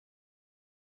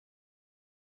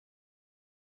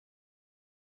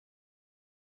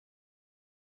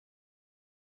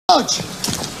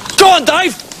Sarge! Go on,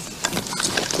 Dave!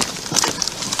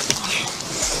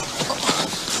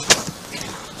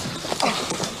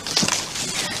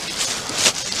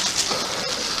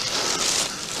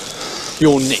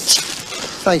 You're nicked.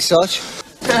 Thanks, Sarge.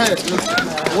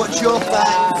 Watch your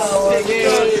back.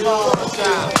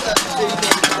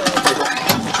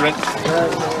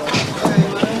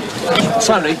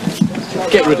 Tony,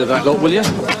 get rid of that lot, will you?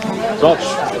 Sarge.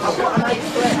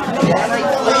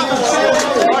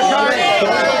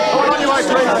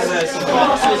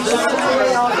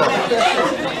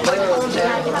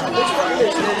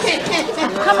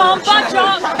 Come on, budge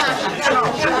up!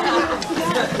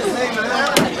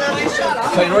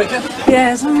 Okay, Eureka? Yeah,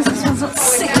 as long as this one's not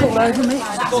sick all over me.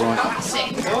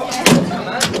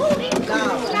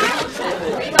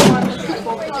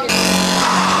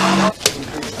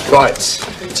 Right,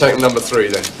 take number 3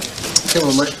 then. Come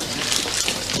on, mate.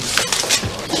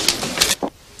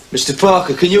 Mr.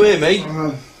 Parker, can you hear me?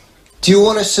 Do you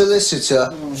want a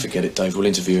solicitor? Forget it, Dave. We'll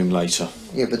interview him later.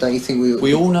 Yeah, but don't you think we...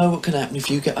 We all know what can happen if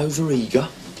you get over-eager.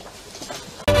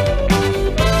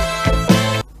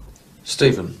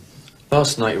 Stephen,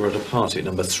 last night you were at a party at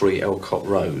number 3 Elcott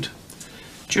Road.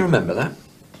 Do you remember that?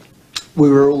 We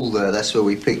were all there. That's where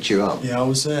we picked you up. Yeah, I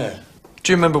was there.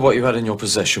 Do you remember what you had in your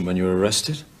possession when you were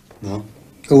arrested? No.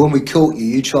 Well, when we caught you,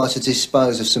 you tried to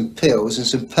dispose of some pills and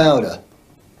some powder.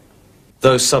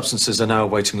 Those substances are now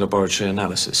awaiting laboratory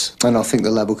analysis. And I think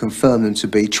the lab will confirm them to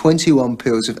be 21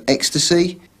 pills of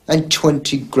ecstasy and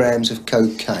 20 grams of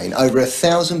cocaine, over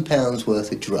 £1,000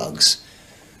 worth of drugs.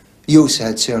 You also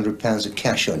had £200 of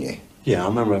cash on you. Yeah, I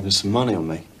remember having some money on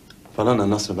me. But I don't know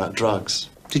nothing about drugs.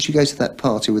 Did you go to that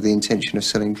party with the intention of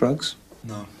selling drugs?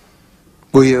 No.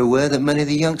 Were you aware that many of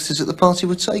the youngsters at the party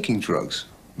were taking drugs?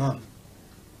 No.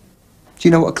 Do you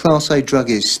know what a Class A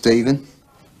drug is, Stephen?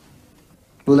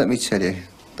 Well, let me tell you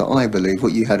that I believe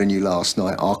what you had on you last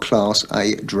night are Class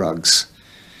A drugs.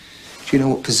 Do you know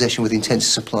what possession with intent to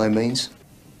supply means?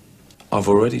 I've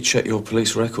already checked your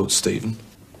police records, Stephen.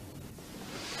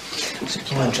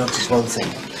 Supplying drugs is one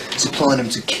thing. Supplying them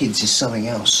to kids is something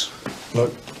else.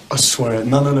 Look, I swear it,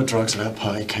 none of the drugs at that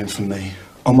party came from me.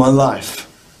 On my life.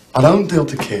 I don't deal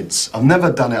to kids. I've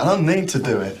never done it. I don't need to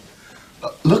do it.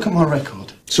 Look at my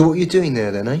record. So what were you doing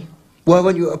there then, eh? Why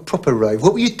weren't you at a proper rave?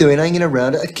 What were you doing hanging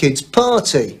around at a kid's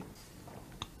party?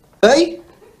 Eh?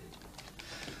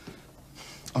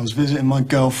 I was visiting my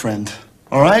girlfriend.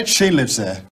 All right? She lives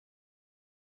there.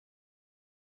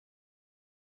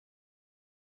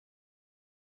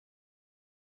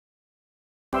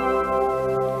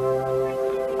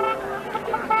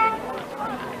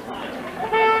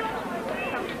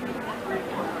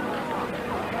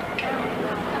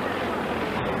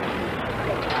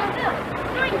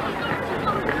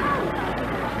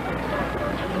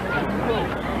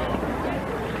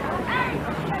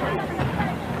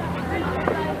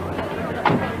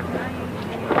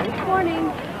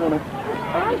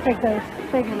 Take those.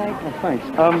 Take a leg. Oh, thanks.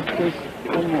 There's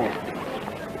one more.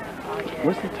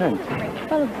 Where's the tent?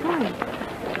 Follow the sign.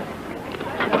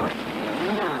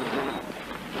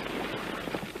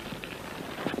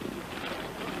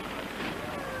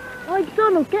 Oi,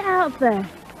 Donald, get out of there.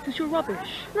 This is your rubbish.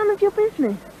 None of your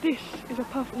business. This is a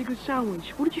perfectly good sandwich.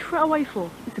 What did you throw it away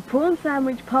for? It's a prawn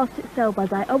sandwich past its sell-by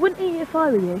date. I wouldn't eat it if I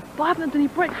were you. But I haven't had any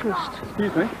breakfast.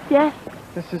 Excuse me? Yes.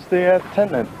 This is the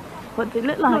tent then? What did it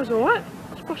look No, like? it's all right.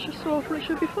 Just brush your sore and it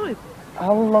should be fine.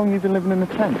 How long have you been living in the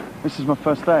tent? This is my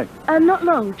first day. Not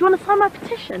long. Do you want to sign my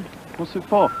petition? What's it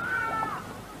for?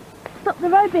 Stop the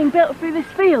road being built through this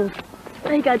field.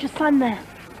 There you go, just sign there.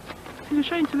 It's a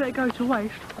shame to let it go to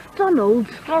waste. Donald.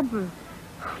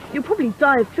 You'll probably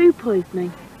die of food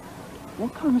poisoning.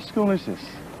 What kind of school is this?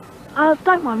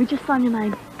 Don't worry, just sign your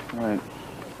name. Right.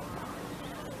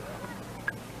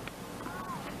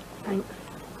 Thanks.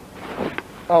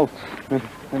 Oh,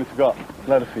 nearly forgot.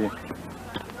 Letter for you.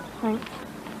 Thanks.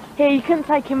 Here, you couldn't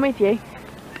take him with you.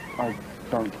 I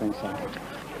don't think so.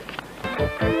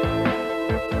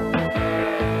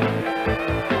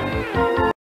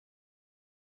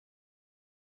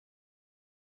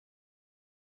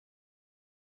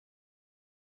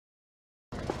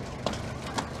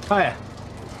 Hiya.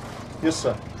 Yes,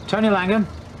 sir. Tony Langham,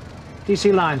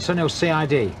 DC Line, Sunhill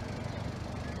CID.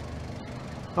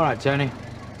 All right, Tony.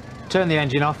 Turn the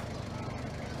engine off.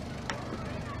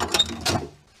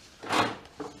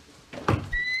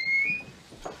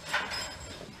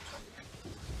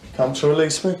 Come to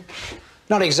release me?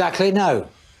 Not exactly, no.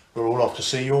 We're all off to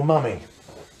see your mummy.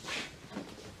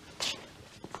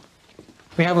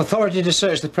 We have authority to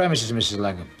search the premises, Mrs.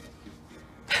 Langham.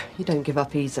 You don't give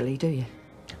up easily, do you?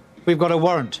 We've got a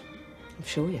warrant. I'm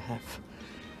sure you have.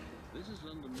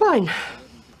 Fine.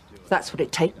 That's what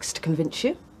it takes to convince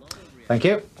you. Thank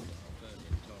you.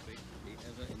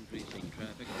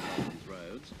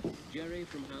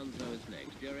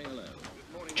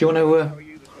 Do you want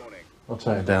to, I'll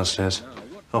take it downstairs.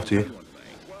 After you.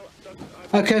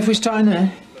 OK, if we start in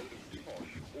there.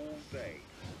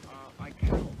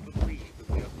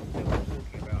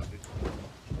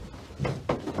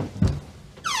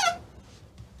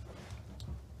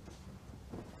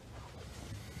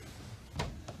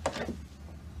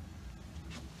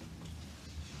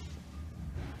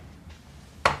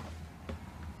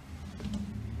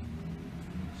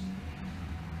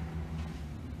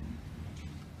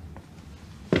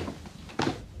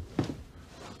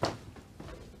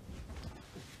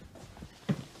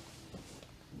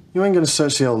 You ain't gonna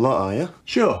search the whole lot, are you?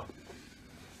 Sure.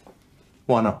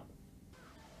 Why not?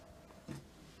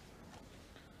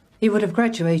 He would have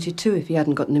graduated too if he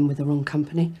hadn't gotten in with the wrong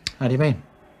company. How do you mean?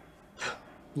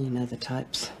 You know the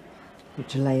types. The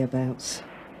layabouts.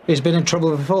 He's been in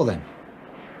trouble before then?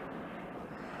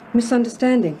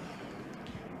 Misunderstanding.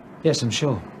 Yes, I'm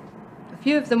sure. A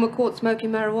few of them were caught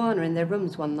smoking marijuana in their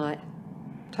rooms one night.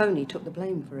 Tony took the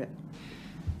blame for it.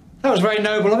 That was very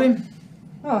noble of him.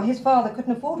 Oh, his father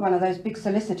couldn't afford one of those big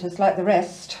solicitors like the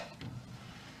rest.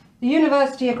 The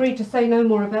university agreed to say no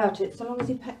more about it so long as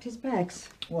he packed his bags.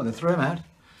 Well, they threw him out.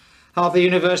 Half the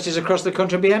universities across the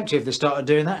country would be empty if they started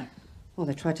doing that. Well,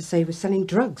 they tried to say he was selling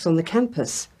drugs on the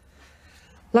campus.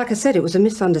 Like I said, it was a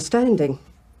misunderstanding.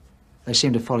 They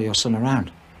seem to follow your son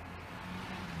around.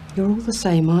 You're all the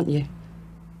same, aren't you?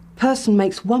 Person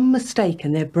makes one mistake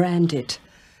and they're branded.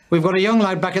 We've got a young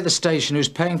lad back at the station who's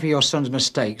paying for your son's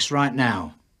mistakes right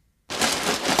now.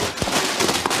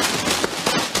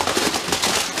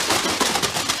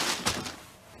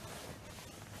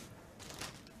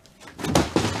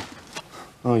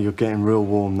 Oh, you're getting real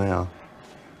warm now.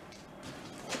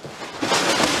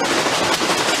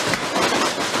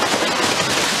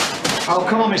 Oh,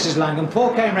 come on, Mrs. Langham.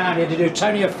 Paul came round here to do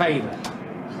Tony a favour.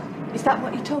 Is that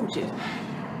what he told you?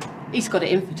 He's got it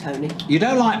in for Tony. You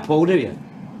don't like Paul, do you?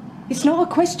 It's not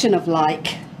a question of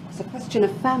like. It's a question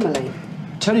of family.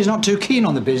 Tony's not too keen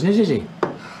on the business, is he?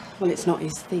 Well, it's not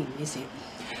his thing, is it?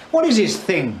 What is his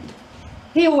thing?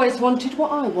 He always wanted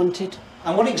what I wanted.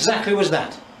 And what exactly was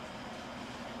that?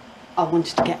 I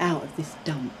wanted to get out of this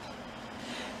dump.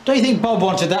 Don't you think Bob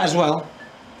wanted that as well?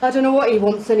 I don't know what he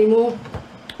wants anymore.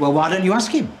 Well, why don't you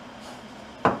ask him?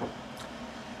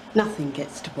 Nothing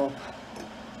gets to Bob.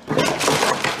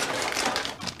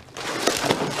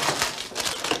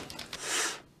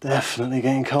 Definitely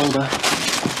getting colder.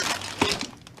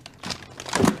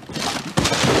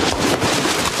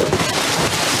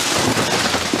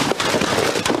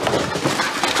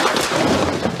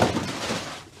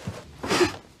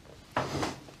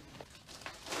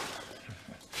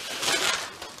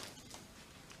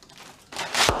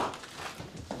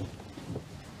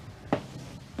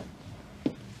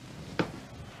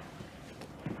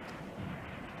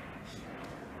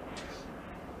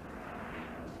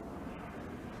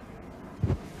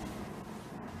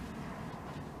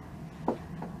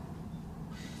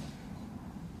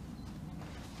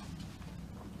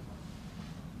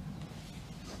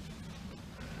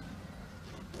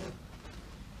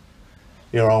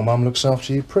 Your old mum looks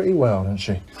after you pretty well, doesn't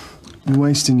she? You're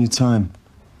wasting your time.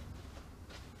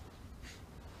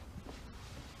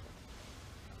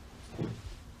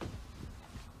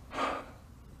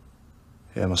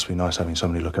 Yeah, it must be nice having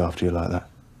somebody look after you like that.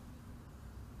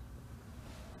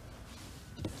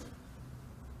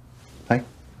 Hey?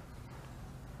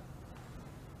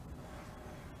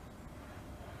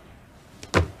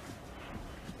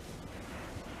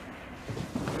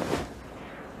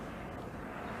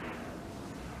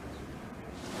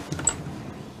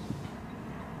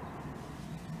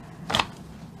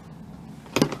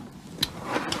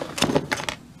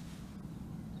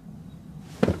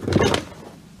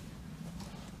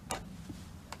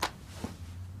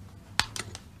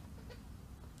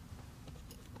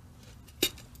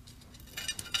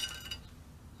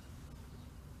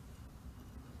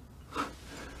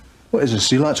 What is this?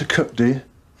 Do you like to cook, do you?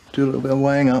 Do a little bit of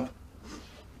weighing up?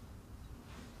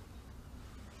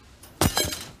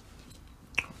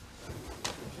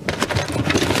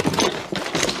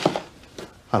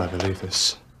 I don't believe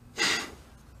this.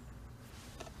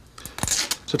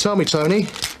 So tell me, Tony,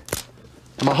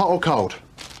 am I hot or cold?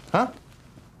 Huh?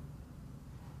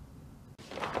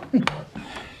 All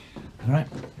right.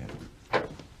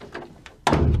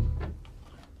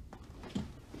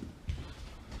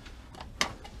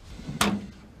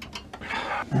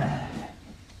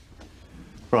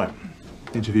 Right.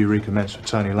 Interview recommenced with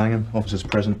Tony Langham, officers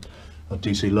present.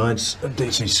 DC lights and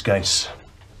DC skates.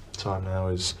 Time now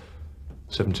is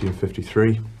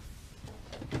 17:53.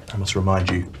 I must remind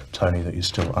you, Tony, that you're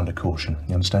still under caution.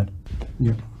 You understand?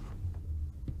 Yeah.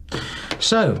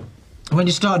 So, when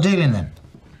did you start dealing then?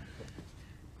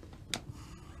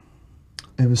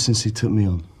 Ever since he took me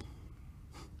on.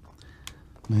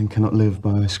 Man cannot live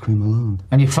by ice cream alone.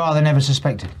 And your father never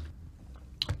suspected?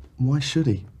 Why should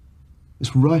he?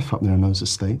 It's rife up there in those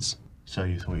estates. So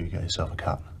you thought you'd get yourself a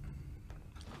cut?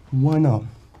 Why not?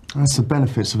 That's the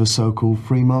benefits of a so-called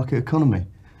free market economy.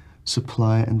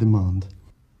 Supply and demand.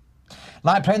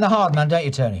 Like playing the hard man, don't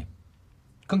you, Tony?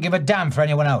 Couldn't give a damn for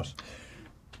anyone else.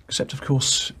 Except, of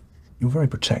course, you're very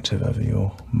protective over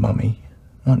your mummy,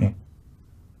 aren't you?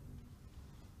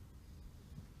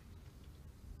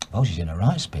 Well, she's in a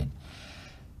right spin.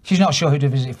 She's not sure who to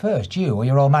visit first, you or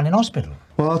your old man in hospital.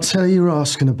 Well, I'll tell you you're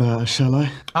asking about her, shall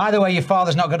I? Either way, your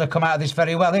father's not going to come out of this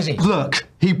very well, is he? Look,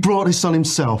 he brought this on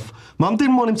himself. Mum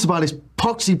didn't want him to buy this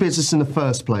poxy business in the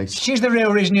first place. She's the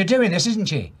real reason you're doing this, isn't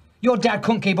she? Your dad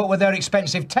couldn't keep up with her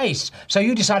expensive tastes, so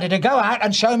you decided to go out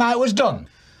and show him how it was done.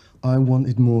 I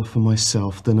wanted more for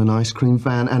myself than an ice cream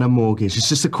van and a mortgage. It's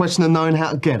just a question of knowing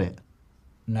how to get it.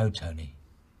 No, Tony.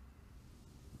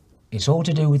 It's all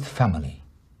to do with family.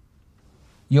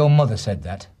 Your mother said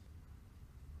that.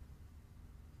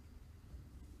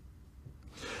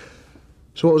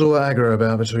 So what was all that aggro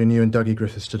about between you and Dougie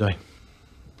Griffiths today?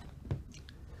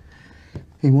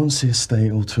 He wants the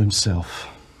estate all to himself.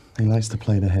 He likes to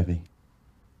play the heavy.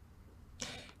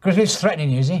 Griffiths threatening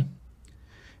you, is he?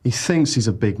 He thinks he's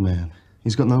a big man.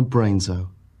 He's got no brains, though.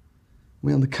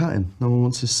 We undercut him. No one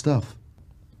wants his stuff.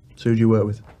 So who'd you work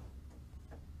with?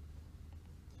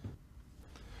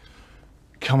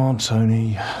 Come on,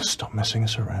 Tony. Stop messing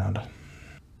us around.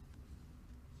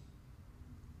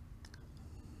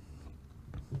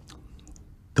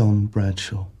 Don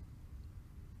Bradshaw.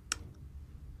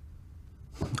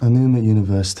 I knew him at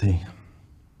university.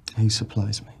 He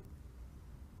supplies me.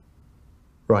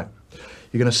 Right.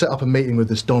 You're going to set up a meeting with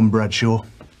this Don Bradshaw,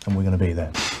 and we're going to be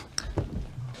there.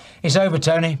 It's over,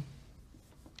 Tony.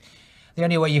 The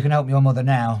only way you can help your mother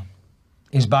now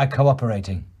is by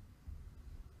cooperating.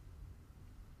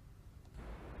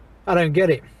 I don't get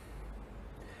it.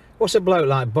 What's a bloke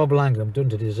like Bob Langham done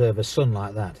to deserve a son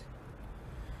like that?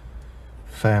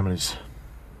 Families.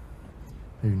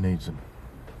 Who needs them?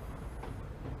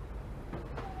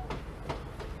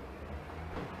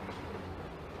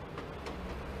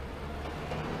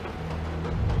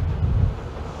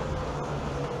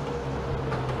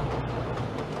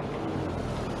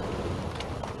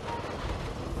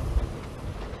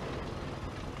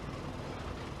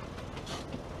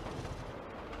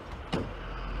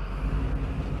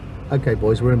 Okay,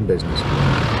 boys, we're in business.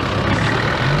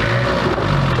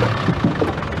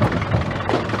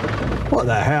 What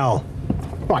the hell?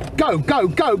 Right, go, go,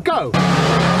 go, go!